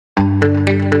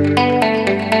জায়গাটাতে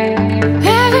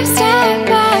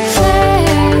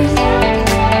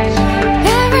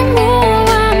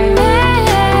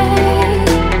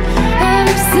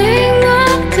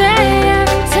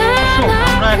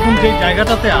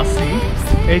আছি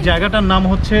এই জায়গাটার নাম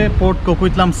হচ্ছে পোর্ট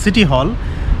কোকুইটলাম সিটি হল।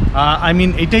 আই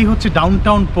মিন এটাই হচ্ছে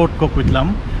ডাউনটাউন পোর্ট কোকুইটলাম,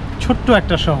 ছোট্ট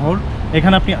একটা শহর।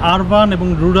 এখানে আপনি আরবান এবং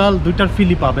রুরাল দুইটার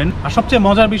ফিলই পাবেন। আর সবচেয়ে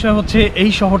মজার বিষয় হচ্ছে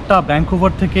এই শহরটা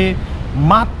ভ্যাঙ্কুভার থেকে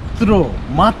মাত্র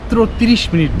 30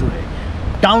 মিনিট দূরে।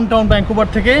 ডাউনটাউন ভ্যাঙ্কুভার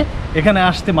থেকে এখানে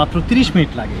আসতে মাত্র 30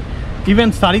 মিনিট লাগে। ইভেন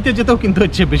সারিতে যেতেও কিন্তু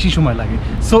এর চেয়ে বেশি সময় লাগে।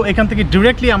 সো এখান থেকে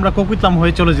ডিরেক্টলি আমরা কোকুইটলাম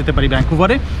হয়ে চলে যেতে পারি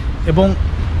ভ্যাঙ্কুভারে। এবং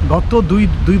গত দুই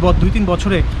তিন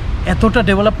বছরে এতটা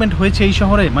ডেভেলপমেন্ট হয়েছে এই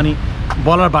শহরে, মানে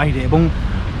বলার বাইরে। এবং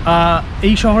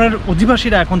এই শহরের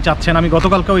অধিবাসীরা এখন চাচ্ছেন, আমি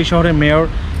গতকালকেও এই শহরের মেয়র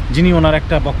যিনি ওনার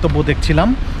একটা বক্তব্য দেখছিলাম,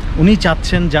 উনি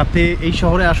চাচ্ছেন যাতে এই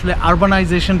শহরে আসলে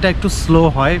আরবানাইজেশনটা একটু স্লো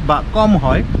হয় বা কম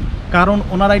হয়, কারণ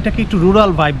ওনারা এটাকে একটু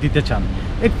রুরাল ভাইব দিতে চান,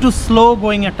 একটু স্লো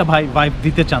গোয়িং একটা ভাইব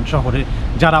দিতে চান শহরে।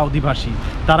 যারা অধিবাসী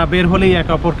তারা বের হলেই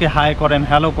একে অপরকে হাই করেন,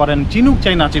 হ্যালো করেন, চিনুক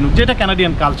চাই না চিনুক, যেটা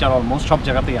ক্যানাডিয়ান কালচার অলমোস্ট সব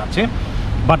জায়গাতেই আছে।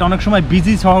 বাট অনেক সময়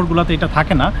বিজি শহরগুলোতে এটা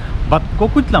থাকে না। বাট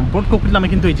কোকুইটলাম, পোর্ট কোকুইটলামে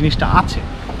কিন্তু এই জিনিসটা আছে।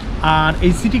 আর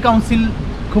এই সিটি কাউন্সিল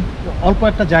খুব অল্প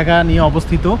একটা জায়গা নিয়ে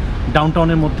অবস্থিত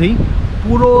ডাউনটাউনের মধ্যেই।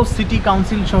 পুরো সিটি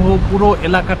কাউন্সিল সহ পুরো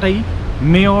এলাকাটাই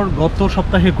মেয়র গত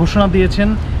সপ্তাহে ঘোষণা দিয়েছেন।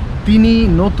 তিনি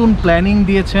নতুন প্ল্যানিং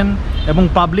দিয়েছেন এবং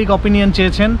পাবলিক অপিনিয়ন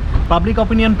চেয়েছেন। পাবলিক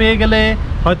অপিনিয়ন পেয়ে গেলে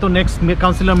হয়তো নেক্সট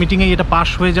কাউন্সিলর মিটিংয়ে এটা পাস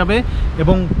হয়ে যাবে।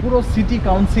 এবং পুরো সিটি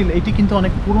কাউন্সিল, এটি কিন্তু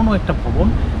অনেক পুরনো একটা ভবন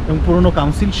এবং পুরনো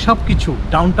কাউন্সিল, সব কিছু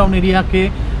ডাউনটাউন এরিয়াকে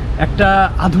একটা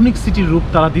আধুনিক সিটির রূপ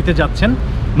তারা দিতে যাচ্ছেন।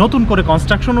 নতুন করে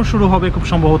কনস্ট্রাকশনও শুরু হবে খুব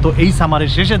সম্ভবত এই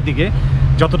সামারের শেষের দিকে,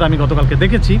 যতটা আমি গতকালকে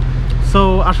দেখেছি। সো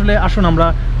আসলে আসুন আমরা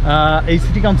এই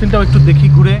সিটি কাউন্সিলটাও একটু দেখি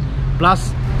ঘুরে, প্লাস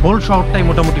হোল শহরটাই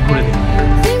মোটামুটি ঘুরে দেখি।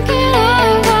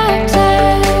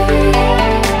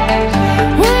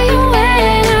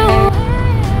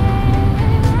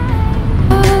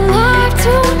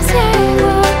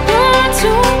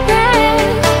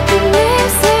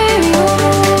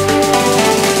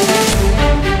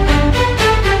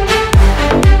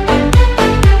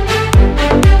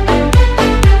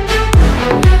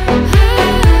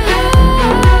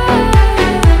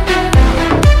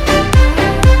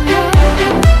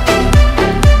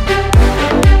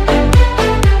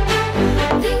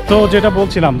 তো যেটা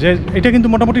বলছিলাম যে এটা কিন্তু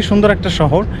মোটামুটি সুন্দর একটা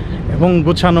শহর এবং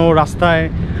গোছানো, রাস্তায়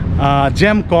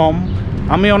জ্যাম কম।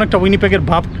 আমি অনেকটা উইনিপেগের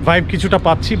ভাইব কিছুটা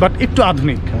পাচ্ছি, বাট একটু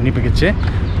আধুনিক উইনিপেগের চেয়ে।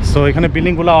 সো এখানে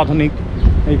বিল্ডিংগুলো আধুনিক।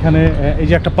 এইখানে এই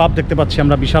যে একটা পাব দেখতে পাচ্ছি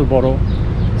আমরা, বিশাল বড়।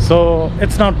 So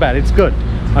it's not bad, it's good.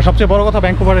 আর সবচেয়ে বড় কথা,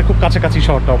 ভ্যাঙ্কুভারের খুব কাছাকাছি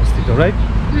শহরটা অবস্থিত, রাইট?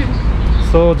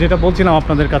 সো যেটা বলছিলাম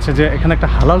আপনাদের কাছে যে এখানে একটা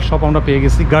হালাল শপ আমরা পেয়ে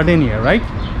গেছি, গার্ডেনিয়ার, রাইট?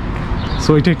 সো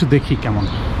এটা একটু দেখি কেমন।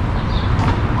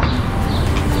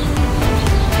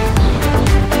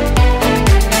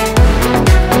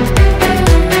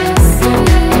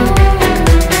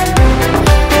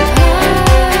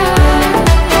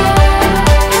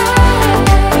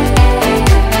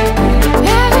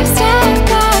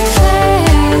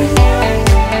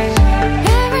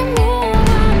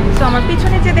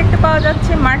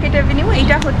 মার্কেট অ্যাভিনিউ,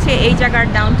 এটা হচ্ছে এই জায়গার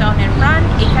ডাউনটাউনের প্রাণ।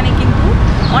 এখানে কিন্তু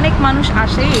অনেক মানুষ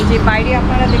আসে। এই যে বাইরে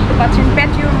আপনারা দেখতে পাচ্ছেন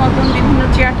প্যাটিওর মতন বিভিন্ন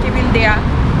চেয়ার টেবিল দেয়া,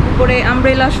 উপরে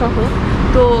আমব্রেলা সহ।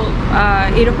 তো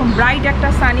এরকম ব্রাইট একটা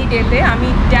সানি ডেতে আমি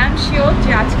ড্যাম শিওর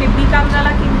যে আজকে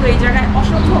বিকালবেলা কিন্তু এই জায়গায়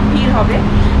অসম্ভব ভিড় হবে।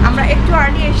 আমরা একটু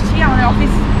আর্লি এসেছি, আমাদের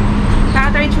অফিস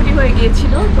তাড়াতাড়ি ছুটি হয়ে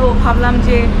গিয়েছিল, তো ভাবলাম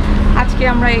যে আজকে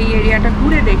আমরা এই এরিয়াটা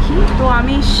ঘুরে দেখি। তো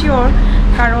আমি শিওর,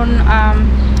 কারণ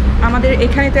আমাদের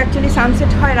এখানে তো অ্যাকচুয়ালি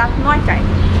সানসেট হয় রাত 9টায়।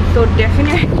 তো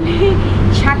ডেফিনেটলি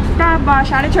 7টা বা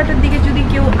 6:30টার দিকে যদি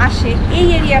কেউ আসে এই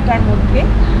এরিয়াটার মধ্যে,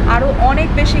 আরও অনেক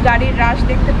বেশি গাড়ির রাশ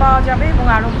দেখতে পাওয়া যাবে এবং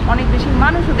আরও অনেক বেশি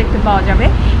মানুষও দেখতে পাওয়া যাবে।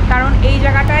 কারণ এই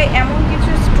জায়গাটায় এমন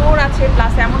কিছু স্টোর আছে,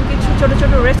 প্লাস এমন কিছু ছোটো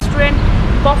ছোটো রেস্টুরেন্ট,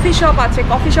 কফি শপ আছে।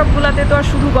 কফি শপগুলোতে তো আর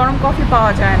শুধু গরম কফি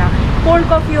পাওয়া যায় না, কোল্ড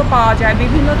কফিও পাওয়া যায়,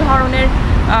 বিভিন্ন ধরনের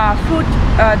fruit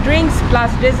drinks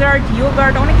plus dessert,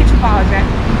 yogurt, অনেক কিছু পাওয়া যায়।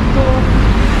 তো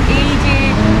এই যে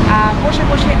বসে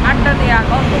বসে আড্ডা দেওয়া,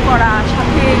 গল্প করা,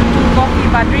 সাথে একটু কফি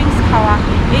বা ড্রিঙ্কস খাওয়া,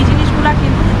 এই জিনিসগুলো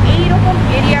কিন্তু এইরকম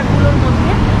এরিয়াগুলোর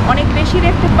মধ্যে অনেক বেশি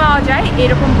দেখতে পাওয়া যায়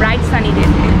এরকম ব্রাইট সানি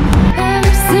ডেতে।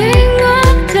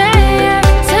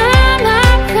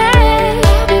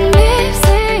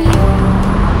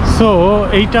 সো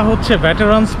এইটা হচ্ছে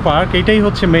ভেটারান্স পার্ক, এইটাই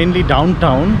হচ্ছে মেইনলি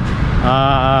ডাউনটাউন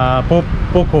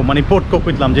পোকো, মানে পোর্ট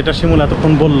কোকুইটলাম, যেটা শিমুল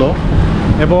এতক্ষণ বললো।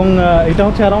 এবং এটা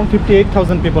হচ্ছে অ্যারাউন্ড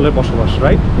 58,000 পিপলের বসবাস,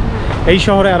 রাইট? এই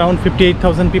শহরে অ্যারাউন্ড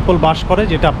 58,000 পিপল বাস করে,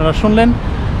 যেটা আপনারা শুনলেন।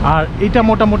 আর এটা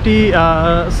মোটামুটি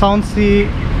সাউন্ডসি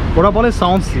ওরা বলে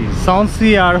সাউন্সি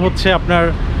আর হচ্ছে আপনার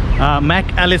ম্যাক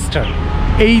অ্যালিস্টার,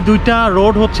 এই দুইটা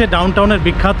রোড হচ্ছে ডাউনটাউনের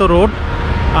বিখ্যাত রোড।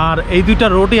 আর এই দুইটা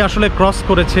রোডই আসলে ক্রস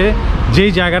করেছে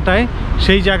যেই জায়গাটায়,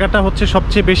 সেই জায়গাটা হচ্ছে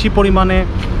সবচেয়ে বেশি পরিমাণে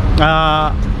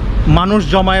মানুষ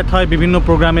জমায়েত হয় বিভিন্ন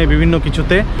প্রোগ্রামে, বিভিন্ন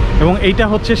কিছুতে। এবং এইটা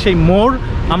হচ্ছে সেই মোড়,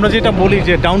 আমরা যেটা বলি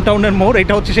যে ডাউনটাউনের মোড়,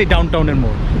 এটা হচ্ছে সেই ডাউনটাউনের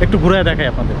মোড়। একটু ঘুরে দেখাই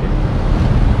আপনাদেরকে,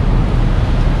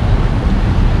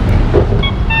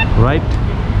 রাইট।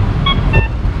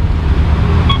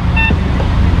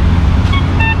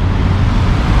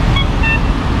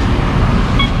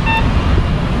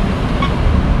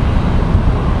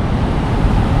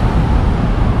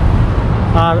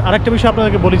 আর আরেকটা বিষয়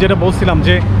আপনাদেরকে বলি, যেটা বলছিলাম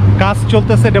যে কাজ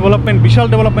চলতেছে, ডেভেলপমেন্ট, বিশাল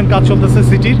ডেভেলপমেন্ট কাজ চলতেছে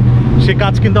সিটির, সেই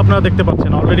কাজ কিন্তু আপনারা দেখতে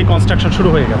পাচ্ছেন অলরেডি কনস্ট্রাকশন শুরু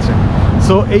হয়ে গেছে।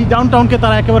 সো এই ডাউনটাউনকে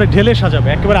তারা একেবারে ঢেলে সাজাবে,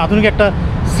 একেবারে আধুনিক একটা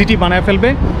সিটি বানায় ফেলবে,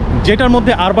 যেটার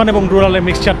মধ্যে আরবান এবং রুরালের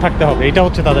মিক্সচার থাকতে হবে। এটা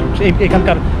হচ্ছে তাদের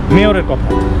এখানকার মেয়রের কথা।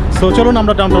 সো চলুন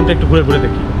আমরা ডাউনটাউনটা একটু ঘুরে ঘুরে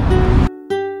দেখি।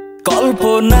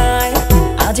 কল্পনায়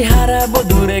আজ হারাবো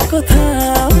দূরে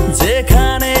কোথাও,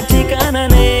 যেখানে ঠিকানা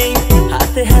নেই,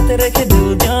 হাতে হাতে রেখে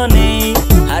দুজনে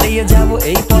হারিয়ে যাব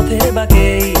এই পথের বাঁকে।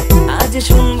 আজ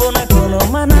শুনবো না কোনো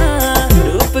মানা,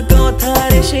 রূপ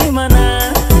কথার সীমানা,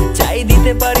 চাই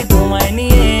দিতে পারি তোমায়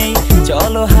নিয়ে,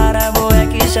 চলো হারাবো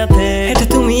একই সাথে। হেঁটে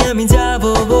তুমি আমি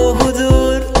যাবো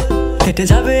বহুদূর, হেঁটে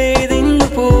যাবে দিন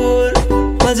দুপুর,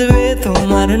 বাজবে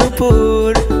তোমার নুপুর,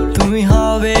 তুমি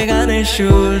হবে গানের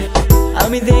সুর।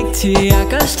 আমি দেখছি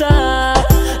আকাশটা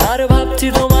আর ভাবছি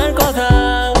তোমার কথা,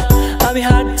 আমি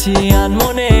হাঁটছি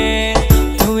আনমনে,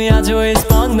 তুমি আজও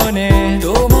স্পন্দনে।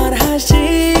 তোমার হাসি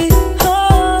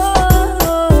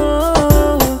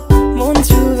মন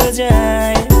ছুঁয়ে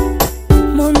যায়,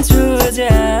 মন ছুঁয়ে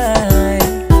যায়,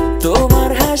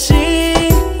 তোমার হাসি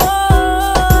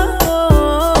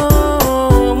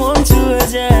মন ছুঁয়ে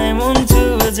যায়, মন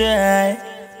ছুঁয়ে যায়,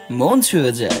 মন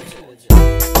ছুঁয়ে যায়।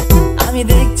 আমি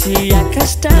দেখছি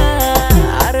আকাশটা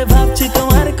আর ভাবছি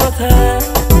তোমার কথা,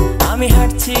 আমি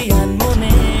হাঁটছি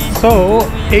আনমনে। সো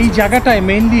এই জায়গাটায়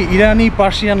মেইনলি ইরানি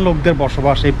পার্সিয়ান লোকদের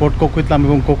বসবাস, এই পোর্ট কোকুইতলাম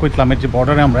এবং কোকুইতলামের যে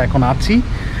বর্ডারে আমরা এখন আছি।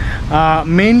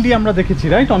 মেইনলি আমরা দেখেছি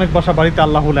রাইট, অনেক বাসা বাড়িতে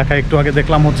আল্লাহ লেখা, একটু আগে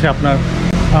দেখলাম হচ্ছে আপনার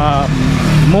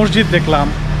মসজিদ দেখলাম,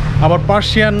 আবার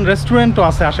পার্সিয়ান রেস্টুরেন্টও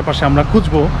আছে আশেপাশে, আমরা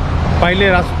খুঁজবো, পাইলে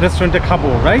রেস্টুরেন্টে খাবো,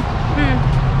 রাইট।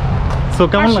 সো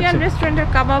কেমন লাগছে? রেস্টুরেন্টের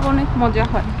কাবাব অনেক মজা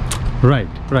হয়।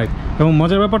 Right right. এবং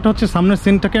মজার ব্যাপারটা হচ্ছে সামনের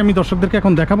সিনটাকে আমি দর্শকদেরকে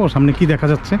এখন দেখাবো, সামনে কি দেখা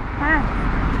যাচ্ছে। হ্যাঁ,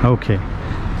 ওকে।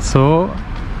 সো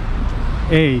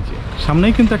এই যে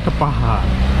সামনেই কিন্তু একটা পাহাড়,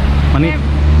 মানে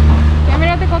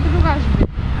ক্যামেরাতে কতটুকু আসবে?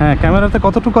 হ্যাঁ, ক্যামেরাতে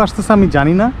কতটুকু আসতেছে আমি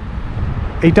জানি না।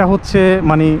 এইটা হচ্ছে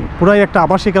মানে পুরাই একটা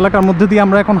আবাসিক এলাকার মধ্যে দিয়ে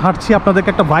আমরা এখন হাঁটছি, আপনাদেরকে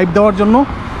একটা ভাইব দেওয়ার জন্য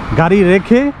গাড়ি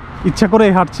রেখে ইচ্ছা করে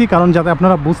হাঁটছি, কারণ যাতে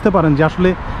আপনারা বুঝতে পারেন যে আসলে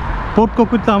পোর্ট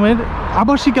কোকুইতলামের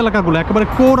আবাসিক এলাকাগুলো, একেবারে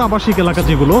কোর আবাসিক এলাকা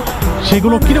যেগুলো,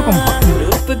 সেগুলো কিরকম হয়।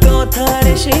 রূপকথার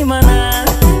সীমানা,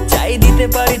 চাই দিতে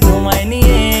পারি তোমায়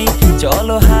নিয়ে,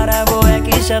 চলো হারাবো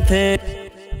একই সাথে।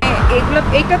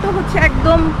 এইটা তো হচ্ছে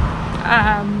একদম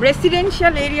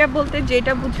রেসিডেন্সিয়াল এরিয়া বলতে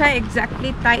যেটা বোঝায়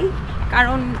এক্স্যাক্টলি তাই।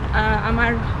 কারণ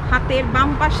আমার হাতের বাম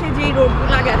পাশে যেই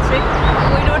রোডগুলো গেছে,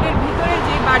 ওই রোডের ভিতরে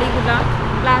যে বাড়িগুলা,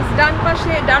 প্লাস ডান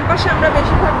পাশে আমরা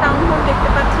বেশিরভাগ টাউন হোম দেখতে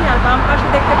পাচ্ছি, আর বাম পাশে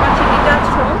দেখতে পাচ্ছি ডিটাচ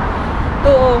হোম।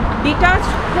 তো ডিটাচ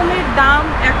হোমের দাম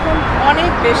এখন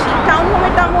অনেক বেশি, টাউন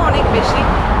হোমের দামও অনেক বেশি।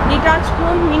 ডিটাচ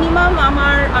হোম মিনিমাম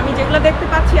আমি যেগুলো দেখতে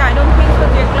পাচ্ছি, আই ডোন্ট থিঙ্ক তো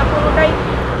যেগুলো কোনোটাই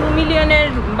 2 মিলিয়নের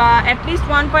বা অ্যাটলিস্ট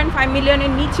 1.5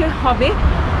 মিলিয়নের নিচে হবে।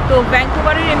 তো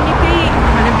ভ্যাঙ্কুভারের এমনিতেই,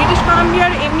 মানে ব্রিটিশ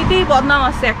কলাম্বিয়ার এমনিতেই বদনাম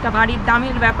আছে একটা বাড়ির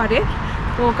দামের ব্যাপারে।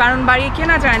 তো কারণ বাড়ি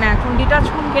কেনা যায় না এখন, ডিটাচ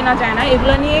হোম কেনা যায় না।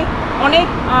 এগুলো নিয়ে অনেক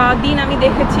দিন আমি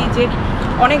দেখেছি যে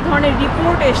অনেক ধরনের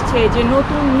রিপোর্ট এসছে যে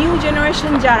নতুন নিউ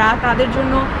জেনারেশন যারা, তাদের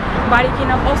জন্য বাড়ি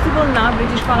কেনা পসিবল না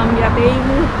ব্রিটিশ কলাম্বিয়াতে এই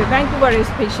মুহূর্তে, ভ্যাঙ্কুভারে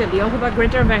স্পেশালি, অথবা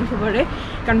গ্রেটার ভ্যাঙ্কুভারে,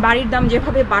 কারণ বাড়ির দাম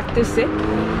যেভাবে বাড়তেছে।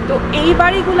 তো এই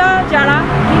বাড়িগুলা যারা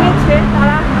কিনেছে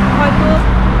তারা হয়তো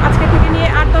আজকে থেকে নিয়ে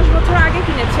 8-10 বছর আগে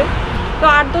কিনেছে। তো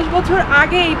 8-10 বছর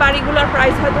আগে এই বাড়িগুলোর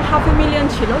প্রাইস হয়তো 500,000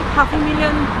 ছিল।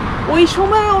 500,000 ওই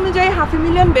সময় অনুযায়ী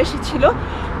 500,000 বেশি ছিল,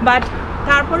 বাট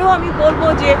তারপরেও আমি বলবো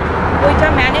যে ওইটা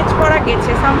ম্যানেজ করা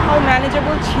গেছে, সামহাউ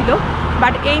ম্যানেজেবল ছিল।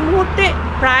 বাট এই মুহূর্তে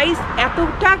প্রাইস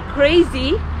এতটা ক্রেজি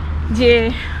যে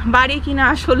বাড়ি কিনা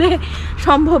আসলে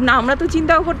সম্ভব না। আমরা তো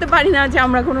চিন্তাও করতে পারি না যে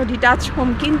আমরা কোনো ডিটাচ হোম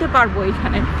কিনতে পারবো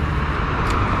এখানে।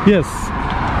 ইয়েস,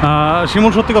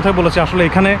 শিমুল সত্যি কথাই বলেছে। আসলে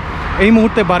এখানে এই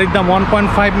মুহূর্তে বাড়ির দাম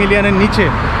 1.5 মিলিয়নের নিচে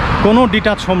কোনো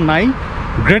ডিটাচ হোম নাই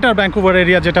গ্রেটার ভ্যাঙ্কুভার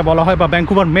এরিয়া যেটা বলা হয়, বা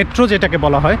ভ্যাঙ্কুভার মেট্রো যেটাকে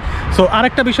বলা হয়। সো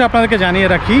আরেকটা বিষয় আপনাদেরকে জানিয়ে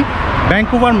রাখি,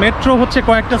 ভ্যাঙ্কুভার মেট্রো হচ্ছে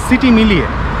কয়েকটা সিটি মিলিয়ে,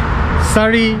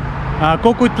 সারি,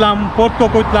 কোকুইতলাম, port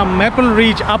কোকুইতলাম, maple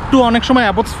rich up to অনেক সময়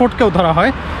অ্যাবটসফোর্ডকেও ধরা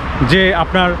হয় যে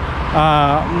আপনার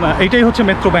এইটাই হচ্ছে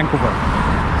মেট্রো ভ্যাঙ্কুভার।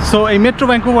 সো এই মেট্রো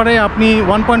ভ্যাঙ্কুভারে আপনি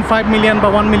 1.5 মিলিয়ন বা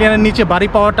 1 মিলিয়নের নিচে বাড়ি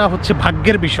পাওয়াটা হচ্ছে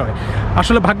ভাগ্যের বিষয়।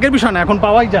 আসলে ভাগ্যের বিষয় না, এখন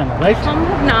পাওয়াই যায় না, রাইট?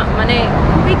 সম্ভব না, মানে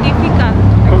খুবই ডিফিকাল্ট,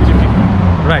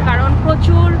 রাইট। কারণ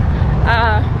প্রচুর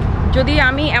যদি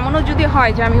আমি এমনও যদি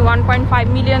হয় যে আমি 1.5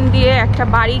 মিলিয়ন দিয়ে একটা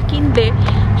বাড়ি কিনলে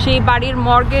সেই বাড়ির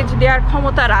মর্গেজ দেওয়ার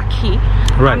ক্ষমতা রাখি,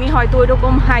 আমি হয়তো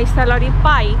ওইরকম হাই স্যালারি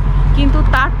পাই, কিন্তু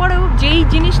তারপরেও যেই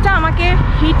জিনিসটা আমাকে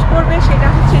হিট করবে সেটা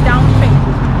হচ্ছে ডাউন পেমেন্ট।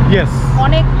 ইয়েস,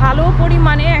 অনেক ভালো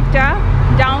পরিমাণে একটা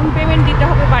ডাউন পেমেন্ট দিতে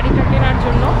হবে বাড়িটা কেনার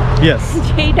জন্য। ইয়েস,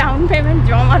 যেই ডাউন পেমেন্ট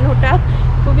জমানোটা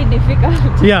খুবই ডিফিকাল্ট।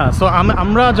 সো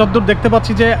আমরা যতদূর দেখতে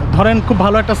পাচ্ছি যে ধরেন খুব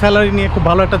ভালো একটা স্যালারি নিয়ে, খুব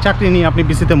ভালো একটা চাকরি নিয়ে আপনি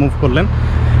বিসিতে মুভ করলেন,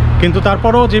 কিন্তু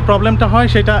তারপরেও যে প্রবলেমটা হয়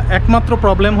সেটা একমাত্র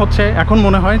প্রবলেম হচ্ছে এখন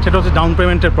মনে হয় সেটা হচ্ছে ডাউন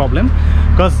পেমেন্টের প্রবলেম।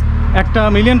 বিকজ একটা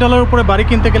 $1 মিলিয়ন উপরে বাড়ি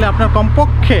কিনতে গেলে আপনার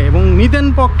কমপক্ষে এবং নিদেন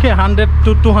পক্ষে 100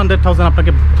 to 200,000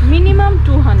 আপনাকে মিনিমাম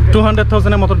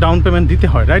 200,000-এর মতো ডাউন পেমেন্ট দিতে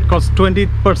হয়, রাইট? কজ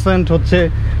 20% হচ্ছে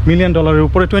 $1 মিলিয়ন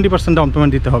উপরে 20% ডাউন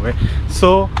পেমেন্ট দিতে হবে।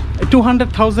 সো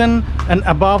 200,000 অ্যান্ড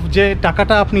অ্যাবাভ যে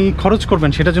টাকাটা আপনি খরচ করবেন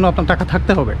সেটার জন্য আপনার টাকা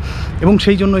থাকতে হবে। এবং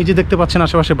সেই জন্য এই যে দেখতে পাচ্ছেন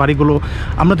আশেপাশে বাড়িগুলো,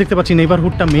 আমরা দেখতে পাচ্ছি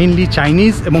নেইবারহুডটা মেইনলি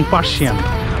চাইনিজ এবং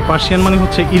পার্সিয়ান মানে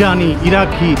হচ্ছে ইরানি,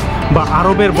 ইরাকি বা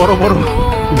আরবের বড় বড়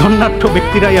ধন্যাঢ্য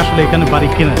ব্যক্তিরাই আসলে এখানে বাড়ি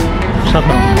কেনেন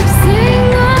সাধারণত।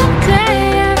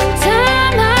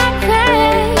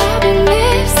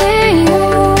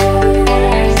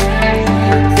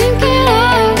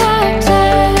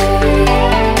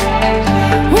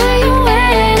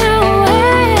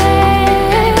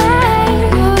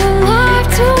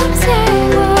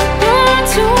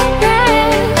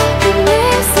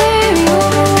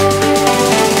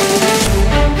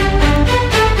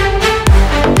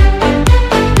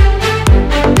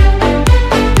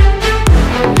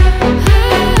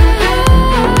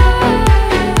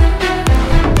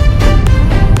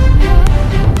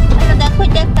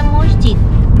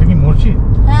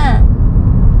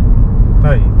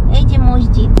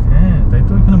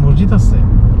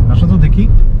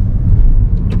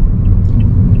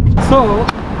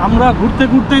 আমরা ঘুরতে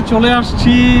ঘুরতে চলে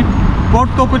আসছি পোর্ট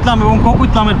কোকুইতলাম এবং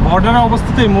কোকুইতলামের বর্ডারে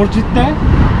অবস্থিত এই মসজিদটা।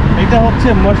 এটা হচ্ছে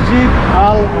মসজিদ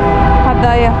আল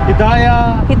Hidaya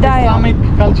Islamic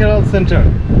cultural centre,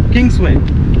 Kingsway.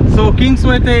 So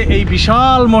কিংসওয়েতে এই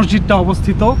বিশাল মসজিদটা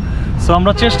অবস্থিত। সো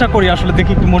আমরা চেষ্টা করি আসলে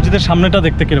দেখি একটু মসজিদের সামনেটা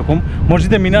দেখতে কিরকম।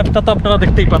 মসজিদের মিনারটা তো আপনারা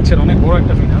দেখতেই পাচ্ছেন, অনেক বড়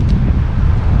একটা মিনার।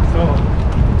 So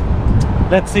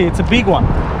let's see, it's a big one.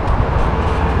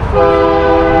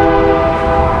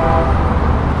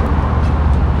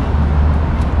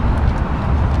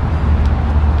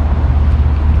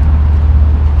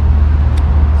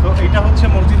 এটা হচ্ছে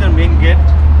মসজিদের মেইন গেট।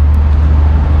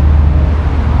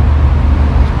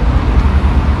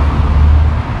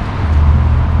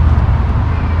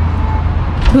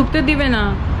 ঢুকতে দিবে না,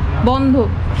 বন্ধ।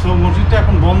 সো মসজিদটা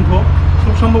এখন বন্ধ,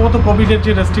 খুব সম্ভবত কোভিডের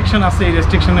যে রেস্ট্রিকশন আছে এই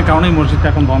রেস্ট্রিকশনের কারণেই মসজিদটা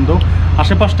এখন বন্ধ।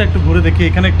 আশেপাশটা একটু ঘুরে দেখি,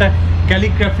 এখানে একটা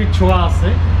ক্যালিগ্রাফির ছোঁয়া আছে,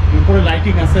 উপরে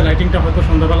লাইটিং আছে, লাইটিংটা হয়তো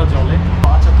সন্ধ্যাবেলা জ্বলে।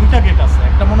 আচ্ছা, দুইটা গেট আছে,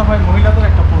 একটা মনে হয় মহিলাদের,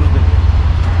 একটা পুরুষদের।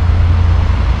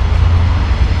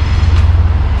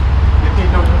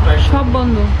 সব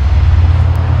বন্ধ,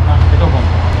 এটাও বন্ধ।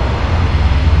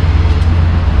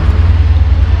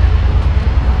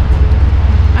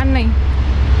 আর নাই।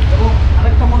 এবং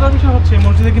আরেকটা মজার বিষয় হচ্ছে এই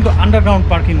মসজিদে কিন্তু আন্ডারগ্রাউন্ড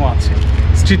পার্কিংও আছে,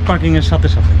 স্ট্রিট পার্কিং এর সাথে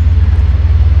সাথে।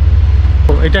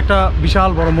 তো এটা একটা বিশাল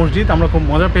বড় মসজিদ, আমরা খুব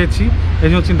মজা পেয়েছি, এই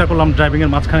জন্য চিন্তা করলাম ড্রাইভিং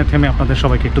এর মাঝখানে থেমে আপনাদের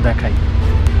সবাইকে একটু দেখাই।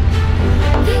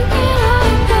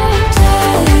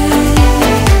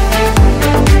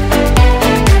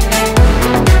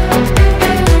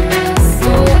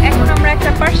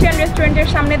 পার্সিয়ান রেস্টুরেন্টের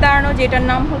সামনে দাঁড়ানো, যেটার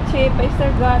নাম হচ্ছে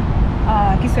পেসারগাদ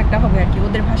কিছু একটা হবে আর কি,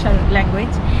 ওদের ভাষার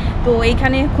ল্যাঙ্গুয়েজ। তো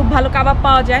এইখানে খুব ভালো কাবাব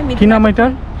পাওয়া যায়। কি নাম এটা?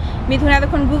 মিথুন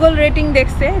এতক্ষণ গুগল রেটিং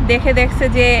দেখছে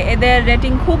যে এদের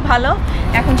রেটিং খুব ভালো,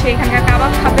 এখন সে এখানকার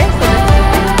কাবাব খাবে।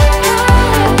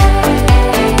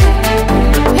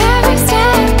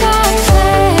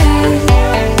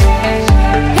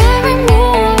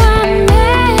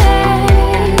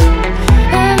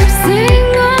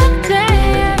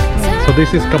 So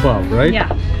this is kebab, right? Yeah,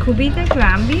 kubita,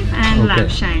 lamb beef and lamb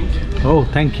shank. Oh,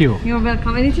 thank you. You're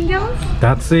welcome. Anything else?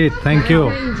 That's it. Thank you.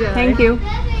 Thank you.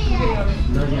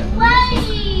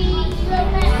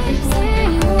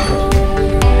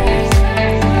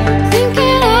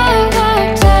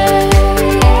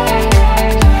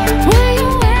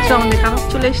 So আমাদের কাবাব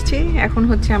চলে এসেছে, এখন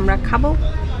হচ্ছে আমরা খাবো।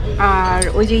 আর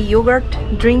ওই যে ইয়োগার্ট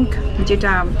ড্রিঙ্ক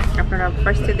যেটা আপনারা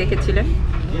ফার্স্টে দেখেছিলেন,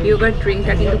 ইয়োগার্ট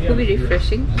ড্রিঙ্কটা কিন্তু খুবই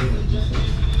রিফ্রেশিং।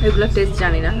 এগুলো টেস্ট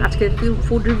জানি না, আজকে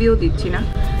ফুড রিভিউ দিচ্ছি না,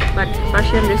 বাট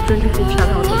পার্সিয়ান রেস্টুরেন্টে খুব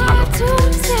সাধারণত ভালো।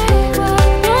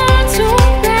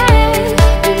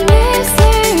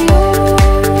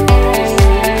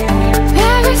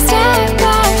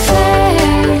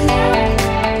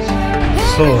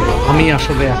 সো আমি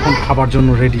আসলে এখন খাবার জন্য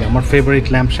রেডি। আমার ফেভারিট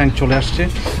ল্যাম্প শ্যাঙ্ক চলে আসছে,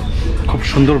 খুব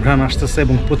সুন্দর ঘ্রাণ আসতেছে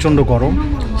এবং প্রচণ্ড গরম।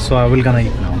 সো আই উইল গানা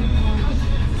ইট নাও।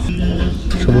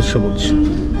 সবুজ সবুজ,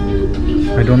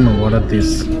 I don't know what are this,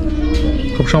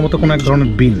 খুব সম্ভবত কোনো এক ধরনের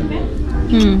বিন।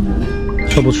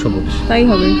 সবুজ সবুজ তাই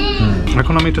হবে।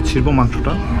 এখন আমি এটা ছিড়বো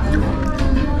মাংসটা।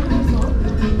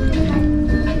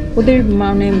 ওদের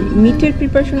মানে মিটের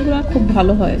প্রিপারেশনগুলো খুব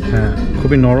ভালো হয়। হ্যাঁ,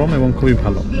 খুবই নরম এবং খুবই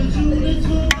ভালো।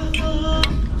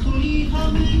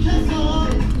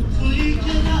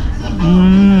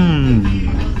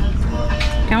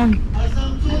 কেমন?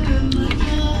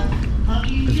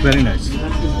 It's very nice,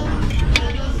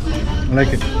 like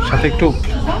it. সাথে একটু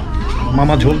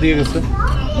মামা ঝোল দিয়ে গেছে।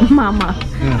 মামা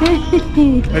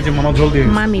এই যে মামা ঝোল দিয়ে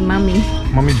গেছে।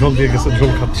 মামি ঝোল দিয়ে গেছে,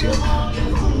 ঝোল খাচ্ছি।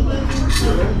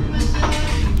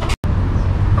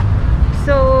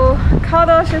 সো খাওয়া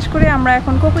দাওয়া শেষ করে আমরা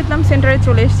এখন কোকুইতলাম সেন্টারে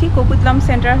চলে এসেছি। কোকুইতলাম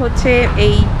সেন্টার হচ্ছে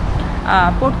এই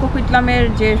পোর্ট কোকুইতলামের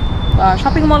যে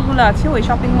শপিং মলগুলো আছে, ওই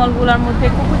শপিং মলগুলোর মধ্যে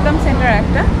কোকুইতলাম সেন্টার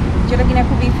একটা, যেটা কিনা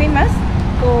খুবই ফেমাস।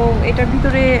 তো এটার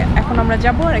ভিতরে এখন আমরা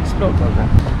যাব আর এক্সপ্লোর করব।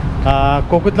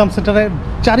 কোকুইতলাম সেন্টারে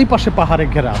চারিপাশে পাহাড়ে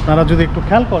ঘেরা, আপনারা যদি একটু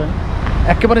খেয়াল করেন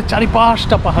একেবারে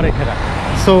চারিপাশটা পাহাড়ে ঘেরা।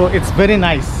 So it's very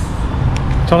nice.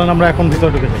 চলেন আমরা এখন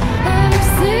ভিতরে ঢুকে যাই।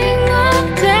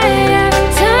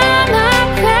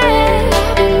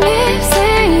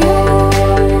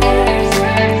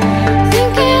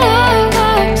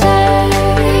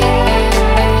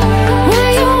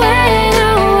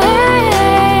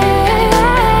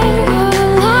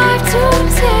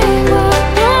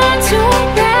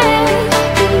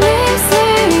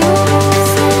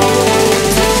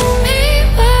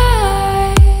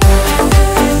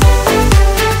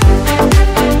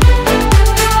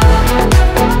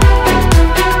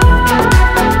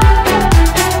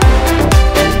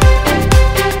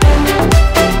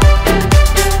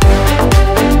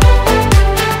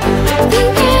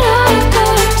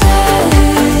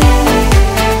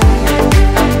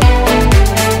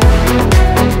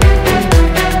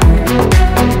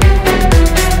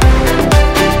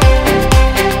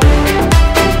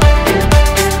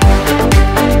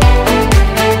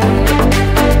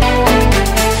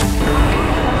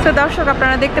 দর্শক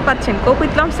আপনারা দেখতে পাচ্ছেন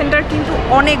কোকুইতলাম সেন্টার কিন্তু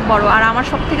অনেক বড়, আর আমার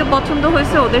সব থেকে পছন্দ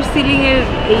হয়েছে ওদের সিলিং এর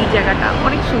এই জায়গাটা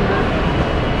অনেক সুন্দর,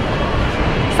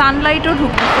 সানলাইটও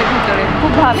ঢুকছে ভিতরে,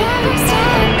 খুব ভালো।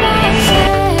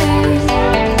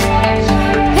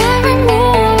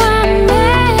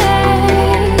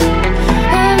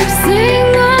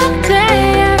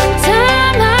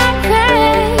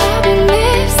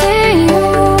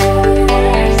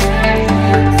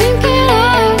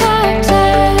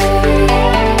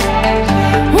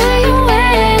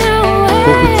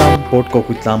 পোর্ট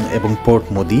কোকুইতলাম এবং পোর্ট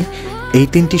মোদি এই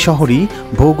তিনটি শহরই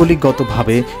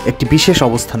ভৌগোলিকগতভাবে একটি বিশেষ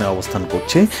অবস্থানে অবস্থান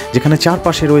করছে, যেখানে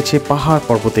চারপাশে রয়েছে পাহাড়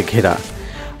পর্বতে ঘেরা,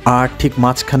 আর ঠিক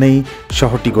মাঝখানেই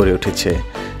শহরটি গড়ে উঠেছে।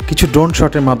 কিছু ড্রোন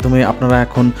শটের মাধ্যমে আপনারা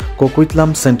এখন কোকুইতলাম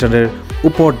সেন্টারের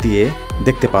উপর দিয়ে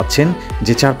দেখতে পাচ্ছেন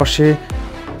যে চারপাশে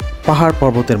পাহাড়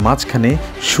পর্বতের মাঝখানে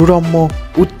সুরম্য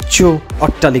উচ্চ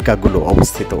অট্টালিকাগুলো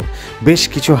অবস্থিত। বেশ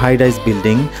কিছু হাইরাইজ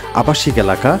বিল্ডিং, আবাসিক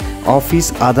এলাকা, অফিস,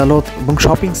 আদালত এবং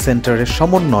শপিং সেন্টারের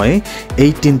সমন্বয়ে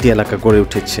এই তিনটি এলাকা গড়ে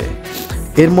উঠেছে।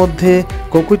 এর মধ্যে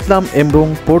কোকুইতলাম এবং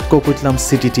পোর্ট কোকুইতলাম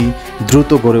সিটিটি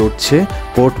দ্রুত গড়ে উঠছে,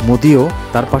 পোর্ট মোদিও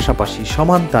তার পাশাপাশি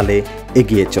সমান তালে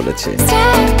এগিয়ে চলেছে।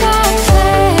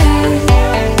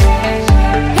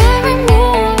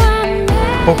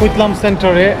 কোকুইতলাম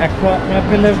সেন্টারে একটা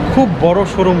অ্যাপেলের খুব বড়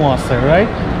শোরুমও আছে,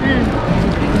 রাইট?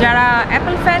 যারা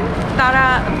অ্যাপল ফ্যান তারা,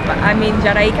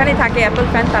 যারা এখানে থাকে অ্যাপল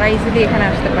ফ্যান, তারা ইজিলি এখানে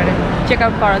আসতে পারে চেক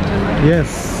আউট করার জন্য।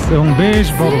 ইয়েস, এবং বেশ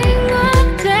বড়।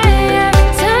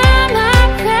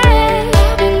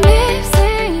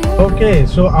 ওকে,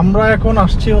 সো আমরা এখন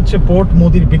আসছি হচ্ছে পোর্ট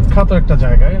মোদির বিখ্যাত একটা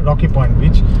জায়গায়, রকি পয়েন্ট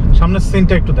বিচ। সামনের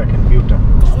সিনটা একটু দেখেন, ভিউটা।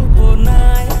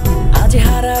 আজ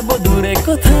হারাবো দূরে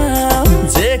কোথাও,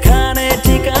 যেখানে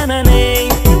ঠিকানা নেই,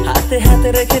 হাতে হাতে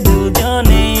রেখে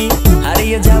দুজনে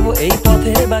হারিয়ে যাব এই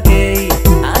পথের বাঁকে।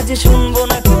 আজ শুনবো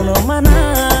না কোনো মানা,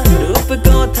 রূপ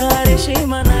কথার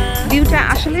সীমানা। ভিউটা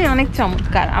আসলে অনেক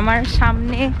চমৎকার। আমার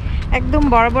সামনে একদম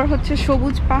বরাবর হচ্ছে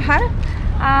সবুজ পাহাড়,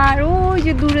 আর ওই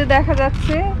যে দূরে দেখা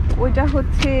যাচ্ছে ওইটা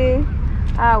হচ্ছে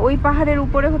ওই পাহাড়ের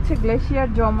উপরে হচ্ছে গ্লেশিয়ার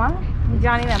জমা,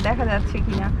 জানি না দেখা যাচ্ছে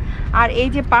কিনা। আর এই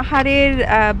যে পাহাড়ের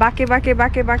বাঁকে বাঁকে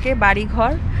বাঁকে বাঁকে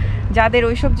বাড়িঘর, যাদের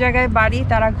ওইসব জায়গায় বাড়ি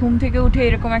তারা ঘুম থেকে উঠে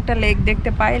এরকম একটা লেক দেখতে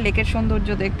পায়, লেকের সৌন্দর্য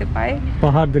দেখতে পায়,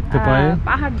 পাহাড়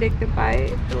দেখতে পায়,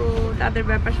 তো তাদের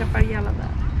ব্যাপার স্যাপারই আলাদা।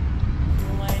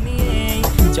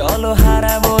 চলো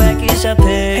হারাবো একই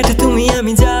সাথে, হেঁটে তুমি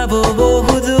আমি যাবো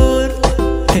বহুদূর,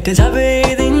 হেঁটে যাবে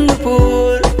দিন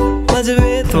দুপুর।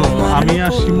 তো আমি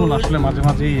আর শিমুল আসলে মাঝে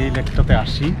মাঝে এই লেকটাতে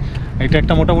আসি, এটা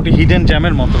একটা মোটামুটি হিডেন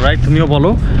জ্যামের মতো, রাইট? তুমিও বলো,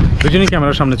 দুজনই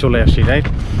ক্যামেরার সামনে চলে আসি, রাইট?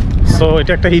 সো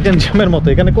এটা একটা হিডেন জ্যামের মতো,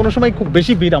 এখানে কোনো সময় খুব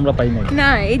বেশি ভিড় আমরা পাই নাই। না,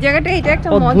 এই জায়গাটা এটা একটা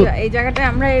মজা, এই জায়গাটা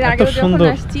আমরা এর আগে যখন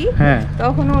আসছি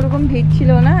তখন ওরকম ভিড় ছিল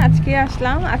না। আজকে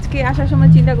আসলাম, আজকে আসার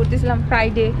সময় চিন্তা করতেছিলাম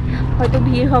ফ্রাইডে হয়তো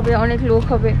ভিড় হবে, অনেক লোক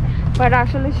হবে, বাট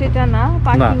আসলে সেটা না,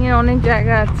 পার্কিং এর অনেক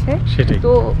জায়গা আছে।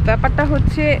 তো ব্যাপারটা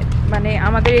হচ্ছে মানে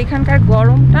আমাদের এখানকার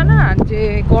গরমটা না, যে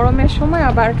গরমের সময়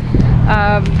আবার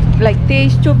লাইক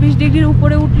 23-24 ডিগ্রির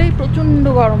উপরে উঠলেই প্রচন্ড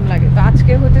গরম লাগে। তো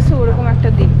আজকে হতেছে ওরকম একটা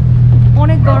দিন,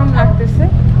 অনেক গরম লাগতেছে।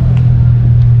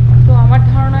 তো আমার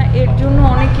ধারণা এর জন্য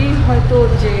অনেকেই হয়তো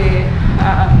যে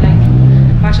লাইক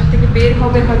বাসা থেকে বের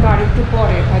হবে হয়তো আরেকটু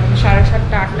পরে, হয়তো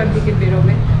 7:30-8টার দিকে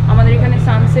বেরোবে। আমাদের এখানে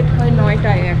সানসেট হয়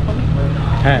 9টায়, এখন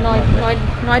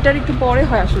 9টার একটু পরে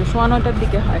হয়, আসলে 9:15টার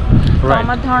দিকে হয়। তো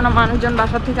আমার ধারণা মানুষজন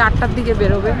বাসা থেকে 8টার দিকে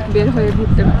বেরোবে, বের হয়ে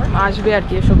ঘুরতে আসবে আর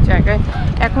কি এসব জায়গায়।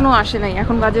 এখনো আসে নাই,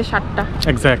 এখন বাজে 7টা।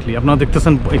 এক্স্যাক্টলি, আপনারা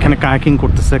দেখতেছেন এখানে কায়াকিং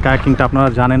করতেছে। কায়াকিংটা আপনারা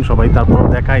জানেন সবাই, তারপর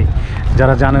দেখাই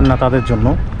যারা জানেন না তাদের জন্য।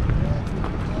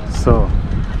 সো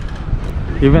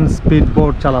ইভেন স্পিড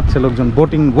বোট চালাচ্ছে লোকজন,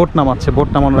 বোট নামাচ্ছে, বোট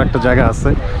নামানোর একটা জায়গা আছে।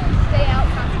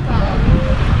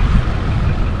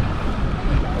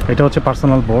 এটা হচ্ছে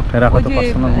পার্সোনাল বোট, এরা হয়তো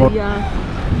পার্সোনাল বোট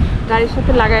গাড়ির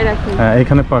সাথে লাগাই রাখে, হ্যাঁ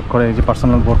এখানে পার্ক করে। এই যে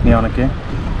পার্সোনাল বোট নিয়ে অনেকে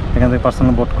এখান থেকে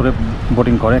পার্সোনাল বোট করে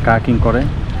বোটিং করে, কায়াকিং করে।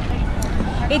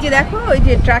 এই যে দেখো, ওই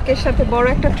যে ট্রাকের সাথে বড়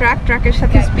একটা ট্রাকের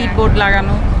সাথে স্পিড বোট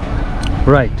লাগানো,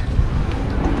 রাইট?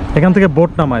 এখান থেকে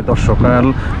বোট নামায় দর্শক,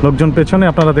 লোকজন পেছনে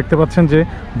আপনারা দেখতে পাচ্ছেন যে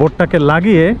বোটটাকে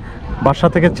লাগিয়ে বাসা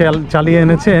থেকে চালিয়ে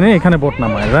এনে এখানে বোট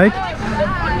নামায়, রাইট?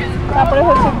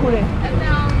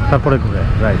 তারপরে ঘুরে,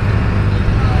 রাইট?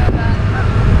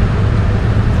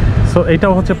 সো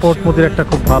এটাও হচ্ছে পোর্ট মোদির একটা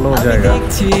খুব ভালো জায়গা।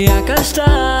 আকাশটা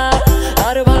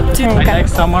আর ভাবছি, I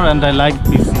like summer and I like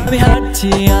this. আমি হাঁটছি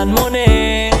আনমনে,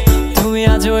 তুমি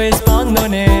আজও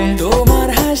স্পন্দনে, তোমার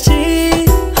হাসি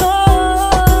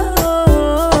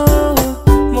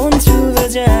মন ছুঁয়ে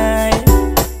যায়,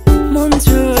 মন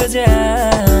ছুঁয়ে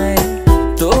যায়,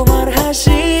 তোমার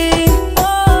হাসি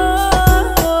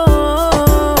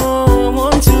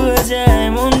মন ছুঁয়ে যায়,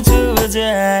 মন ছুঁয়ে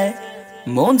যায়,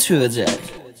 মন ছুঁয়ে যায়।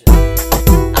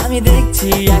 আমি দেখছি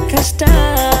আকাশটা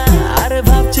আর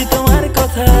ভাবছি তোমার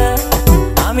কথা,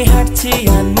 আমি হাঁটছি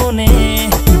আনমনে,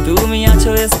 তুমি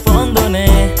আছো স্পন্দনে,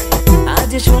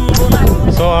 আজ শুনবো না।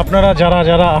 সো আপনারা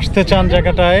যারা আসতে চান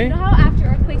জায়গাটায়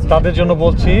তাদের জন্য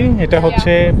বলছি, এটা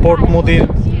হচ্ছে পোর্ট মোদির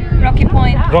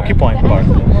রকি পয়েন্ট পার্ক।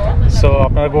 সো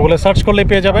আপনারা গুগলে সার্চ করলেই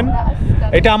পেয়ে যাবেন।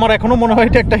 এটা আমার এখনো মনে হয়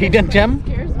এটা একটা হিডেন জ্যাম,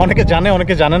 অনেকে জানে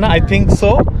অনেকে জানে না, আই থিঙ্ক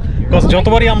সো। বিকজ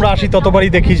যতবারই আমরা আসি ততবারই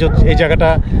দেখি এই জায়গাটা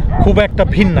খুব একটা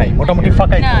ভিড় নাই, মোটামুটি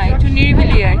ফাঁকাই, না একটু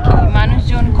নিরিবিলি আর কি,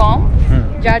 মানুষজন কম,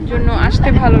 যার জন্য আসতে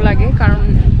ভালো লাগে। কারণ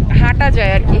হাঁটা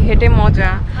যায় আর কি, হেঁটে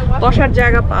মজা, বসার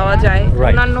জায়গা পাওয়া যায়।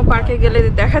 অন্যান্য পার্কে গেলে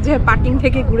দেখা যায় পার্কিং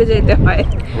থেকে ঘুরে যেতে হয়,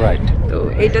 রাইট? তো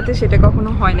এইটাতে সেটা কখনো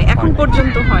হয় না, এখন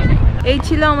পর্যন্ত হয় না। এই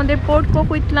ছিল আমাদের পোর্ট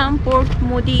কোকুইটলাম, পোর্ট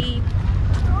মোদি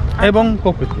এবং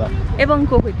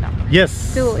কোকুইটলাম ইয়েস।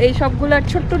 তো এই সবগুলার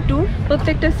ছোট্ট ট্যুর,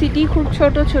 প্রত্যেকটা সিটি খুব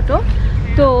ছোট ছোট,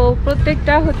 তো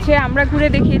প্রত্যেকটা হচ্ছে আমরা ঘুরে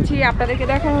দেখিয়েছি, আপনাদেরকে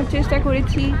দেখানোর চেষ্টা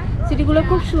করেছি। সিটিগুলো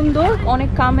খুব সুন্দর, অনেক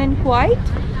কাম অ্যান্ড কোয়াইট।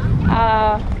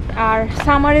 আর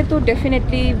সামারে তো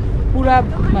ডেফিনেটলি পুরা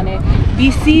মানে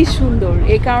বিসি সুন্দর,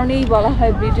 এই কারণেই বলা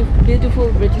হয় beautiful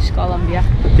British Columbia.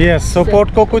 Yes, so port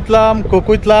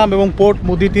কোকুইটলাম এবং পোর্ট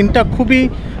মোদি তিনটা খুবই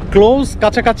ক্লোজ,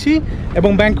 কাছাকাছি,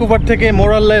 এবং ভ্যাঙ্কুভার থেকে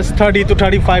মোরাললেস 30 to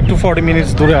 35 to 40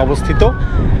 মিনিটস দূরে অবস্থিত।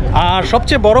 আর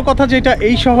সবচেয়ে বড় কথা যেটা,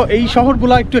 এই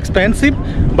শহরগুলো একটু এক্সপেন্সিভ,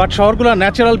 বাট শহরগুলো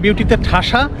ন্যাচারাল বিউটিতে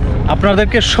ঠাসা।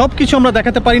 আপনাদেরকে সব কিছু আমরা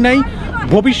দেখাতে পারি নাই,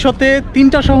 ভবিষ্যতে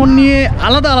তিনটা শহর নিয়ে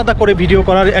আলাদা আলাদা করে ভিডিও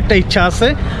করার একটা ইচ্ছা আছে।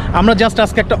 আমরা জাস্ট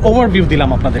আজকে একটা ওভারভিউ দিলাম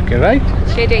আপনাদেরকে, রাইট?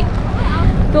 সেটাই।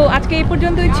 তো আজকে এই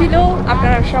পর্যন্তই ছিল,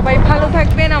 আপনারা সবাই ভালো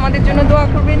থাকবেন, আমাদের জন্য দোয়া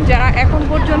করবেন। যারা এখন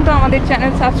পর্যন্ত আমাদের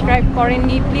চ্যানেল সাবস্ক্রাইব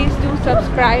করেননি, please do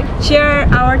subscribe, share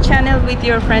our channel with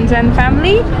your friends and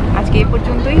family. আজকে এই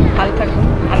পর্যন্তই, ভালো থাকুন,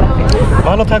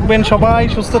 ভালো থাকবেন সবাই,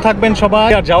 সুস্থ থাকবেন সবাই।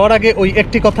 আর যাওয়ার আগে ওই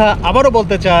একটি কথা আবারও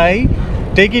বলতে চাই,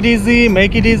 take it easy,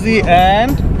 make it easy,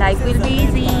 and life will be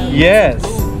easy. Yes,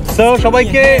 so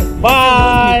সবাইকে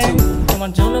বাই।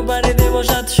 তোমার জন্য পাড়ি দেব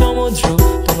 7 সমুদ্র,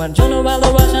 তোমার জন্য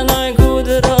ভালোবাসা নয়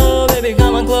ক্ষুদ্র, baby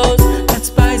come close, let's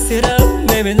spice it up,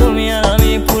 baby তুমি আর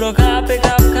আমি পুরো কাপে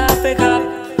কাপ।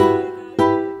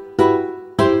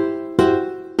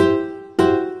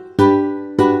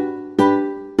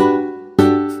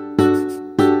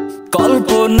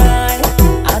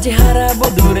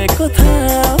 দূরে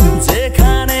কোথাও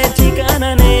যেখানে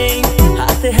ঠিকানা নেই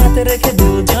হাতে হাতে রেখে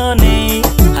দুজনেই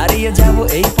হারিয়ে যাব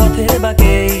এই পথের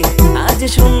বাঁকে আজ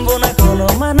শুনবো না কোনো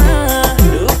মানা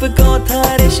রূপ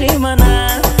কথার সীমানা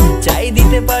চাই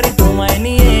দিতে পারি তোমায়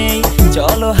নিয়ে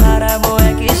চলো হারাবো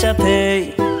একই সাথে